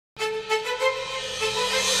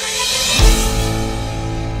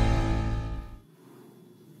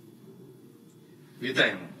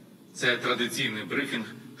Вітаємо. Це традиційний брифінг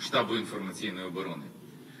штабу інформаційної оборони.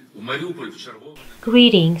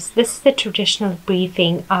 Greetings. This is the traditional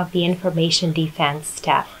briefing of the Information Defense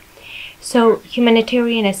Staff. So,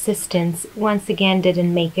 humanitarian assistance once again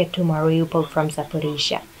didn't make it to Mariupol from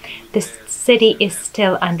Zaporizhia. The city is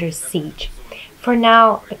still under siege. For now,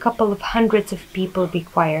 a couple of hundreds of people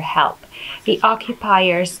require help. The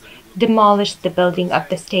occupiers demolished the building of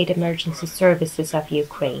the State Emergency Services of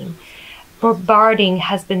Ukraine. Bombarding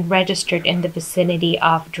has been registered in the vicinity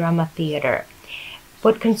of Drama Theater.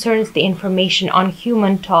 What concerns the information on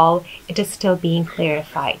human toll, it is still being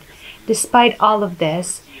clarified. Despite all of this,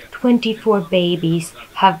 24 babies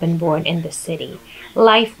have been born in the city.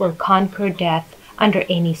 Life will conquer death under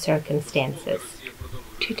any circumstances.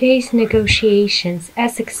 Today's negotiations,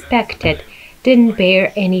 as expected, didn't bear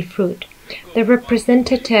any fruit. The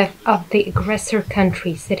representative of the aggressor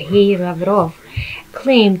country, Sergei Lavrov,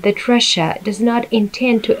 claimed that Russia does not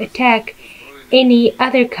intend to attack any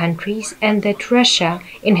other countries and that Russia,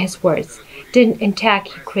 in his words, didn't attack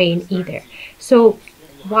Ukraine either. So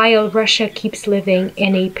while Russia keeps living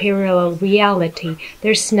in a parallel reality,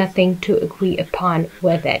 there's nothing to agree upon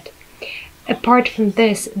with it. Apart from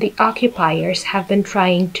this, the occupiers have been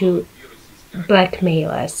trying to blackmail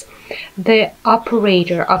us. The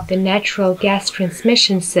operator of the natural gas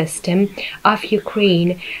transmission system of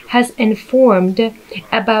Ukraine has informed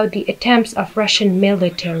about the attempts of Russian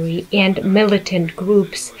military and militant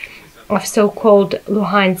groups of so-called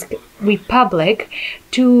Luhansk Republic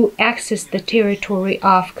to access the territory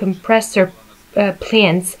of compressor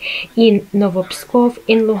plants in Novopskov,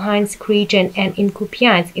 in Luhansk region, and in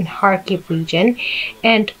Kupiansk, in Kharkiv region,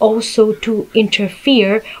 and also to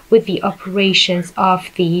interfere with the operations of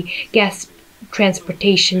the gas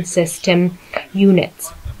transportation system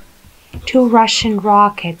units. 2 Russian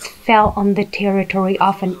rockets fell on the territory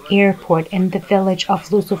of an airport in the village of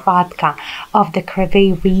Luzovatka of the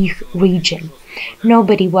Kryvyi Rih region.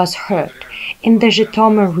 Nobody was hurt. In the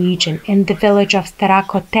Zhytomyr region, in the village of Stara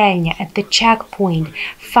Kotelnya, at the checkpoint,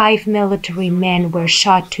 5 military men were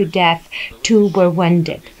shot to death, 2 were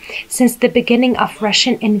wounded. Since the beginning of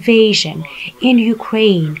Russian invasion in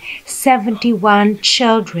Ukraine, 71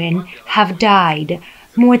 children have died.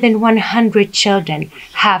 More than 100 children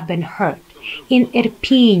have been hurt. In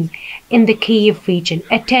Irpin, in the Kyiv region,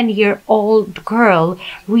 a 10-year-old girl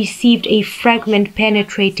received a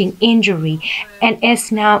fragment-penetrating injury and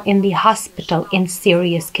is now in the hospital in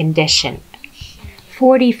serious condition.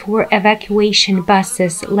 44 evacuation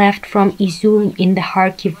buses left from Izum in the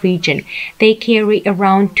Kharkiv region. They carry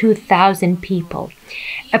around 2,000 people.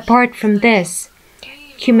 Apart from this,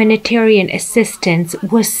 humanitarian assistance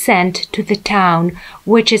was sent to the town,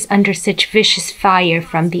 which is under such vicious fire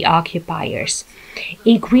from the occupiers.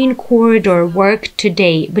 A green corridor worked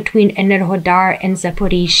today between Enerhodar and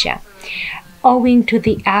Zaporizhia. Owing to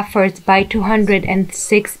the efforts by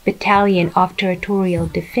 206th Battalion of Territorial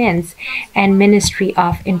Defense and Ministry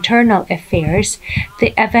of Internal Affairs,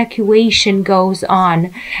 the evacuation goes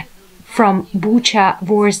on from Bucha,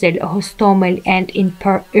 Vorzel, Hostomel, and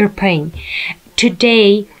Irpin.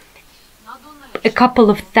 Today, a couple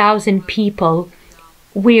of thousand people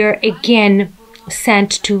were again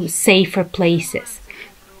sent to safer places.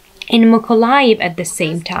 In Mykola, at the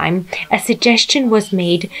same time, a suggestion was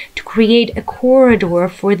made to create a corridor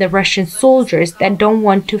for the Russian soldiers that don't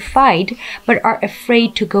want to fight but are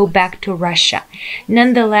afraid to go back to Russia.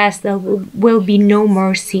 Nonetheless, there will be no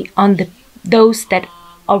mercy on those that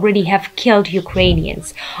already have killed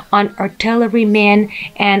Ukrainians, on artillerymen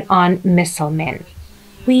and on missilemen.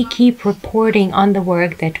 We keep reporting on the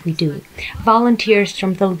work that we do. Volunteers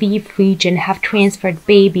from the Lviv region have transferred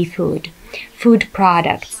baby food, food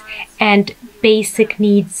products, and basic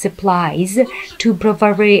needs supplies to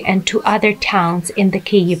Brovary and to other towns in the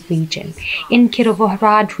Kyiv region. In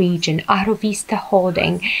Kirovohrad region, Ahrovista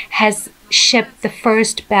Holding has shipped the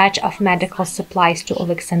first batch of medical supplies to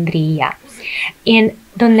Alexandria. In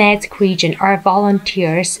Donetsk region, our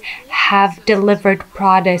volunteers have delivered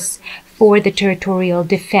produce for the territorial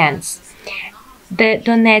defense. The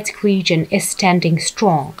Donetsk region is standing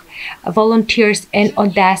strong. Volunteers in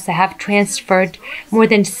Odessa have transferred more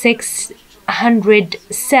than 600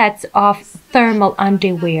 sets of thermal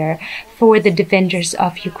underwear for the defenders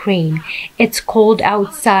of Ukraine. It's cold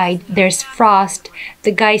outside, there's frost.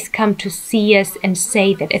 The guys come to see us and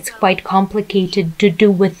say that it's quite complicated to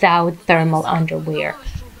do without thermal underwear.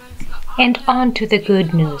 And on to the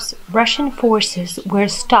good news. Russian forces were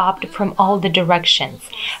stopped from all the directions.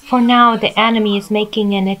 For now, the enemy is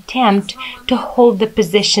making an attempt to hold the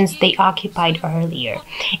positions they occupied earlier.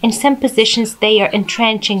 In some positions, they are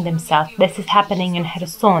entrenching themselves. This is happening in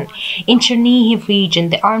Kherson. In Chernihiv region,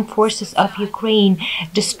 the armed forces of Ukraine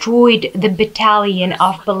destroyed the battalion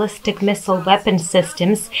of ballistic missile weapon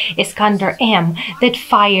systems, Iskander-M, that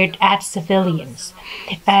fired at civilians.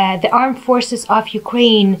 The armed forces of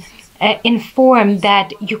Ukraine informed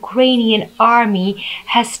that Ukrainian army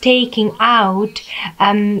has taken out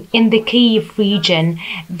in the Kyiv region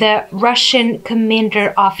the Russian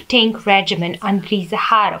commander of tank regiment Andriy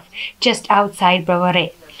Zakharov just outside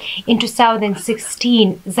Brovary. In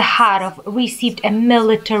 2016, Zakharov received a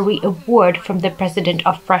military award from the President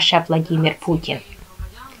of Russia, Vladimir Putin.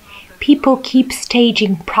 People keep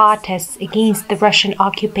staging protests against the Russian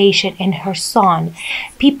occupation in Kherson.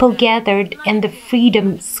 People gathered in the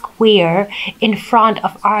Freedom Square in front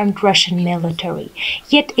of armed Russian military.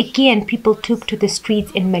 Yet again, people took to the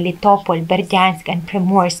streets in Melitopol, Berdyansk, and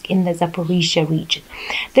Primorsk in the Zaporizhia region.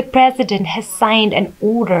 The president has signed an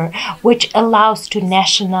order which allows to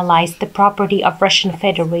nationalize the property of Russian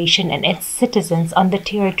Federation and its citizens on the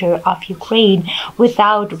territory of Ukraine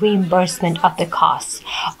without reimbursement of the costs.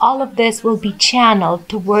 All of this will be channeled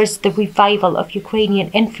towards the revival of Ukrainian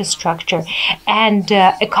infrastructure and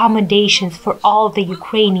accommodations for all the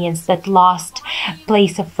Ukrainians that lost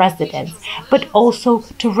place of residence, but also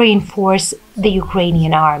to reinforce the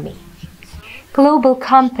Ukrainian army. Global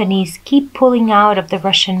companies keep pulling out of the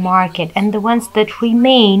Russian market, and the ones that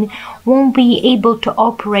remain won't be able to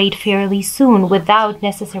operate fairly soon without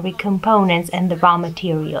necessary components and the raw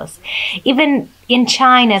materials. Even in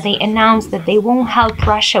China, they announced that they won't help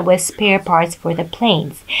Russia with spare parts for the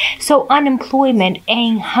planes. So unemployment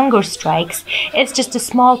and hunger strikes is just a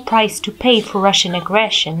small price to pay for Russian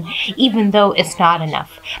aggression, even though it's not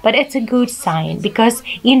enough. But it's a good sign because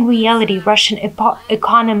in reality, Russian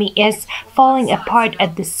economy is falling apart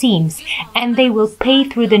at the seams, and they will pay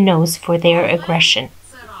through the nose for their aggression.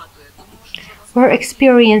 We're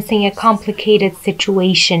experiencing a complicated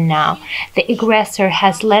situation now. The aggressor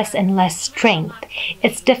has less and less strength.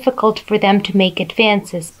 It's difficult for them to make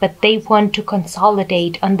advances, but they want to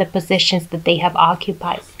consolidate on the positions that they have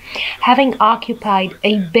occupied. Having occupied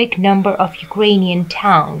a big number of Ukrainian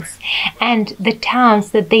towns, and the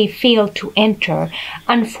towns that they failed to enter,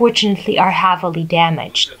 unfortunately, are heavily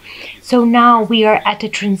damaged. So now we are at a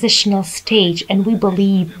transitional stage, and we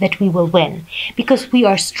believe that we will win because we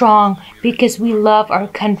are strong, because we love our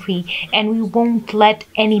country, and we won't let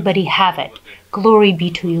anybody have it. Glory be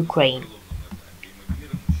to Ukraine.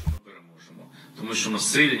 Тому що ми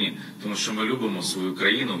сильні, тому що ми любимо свою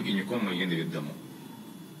країну і нікому її не віддамо.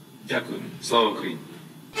 Дякую. Слава Україні!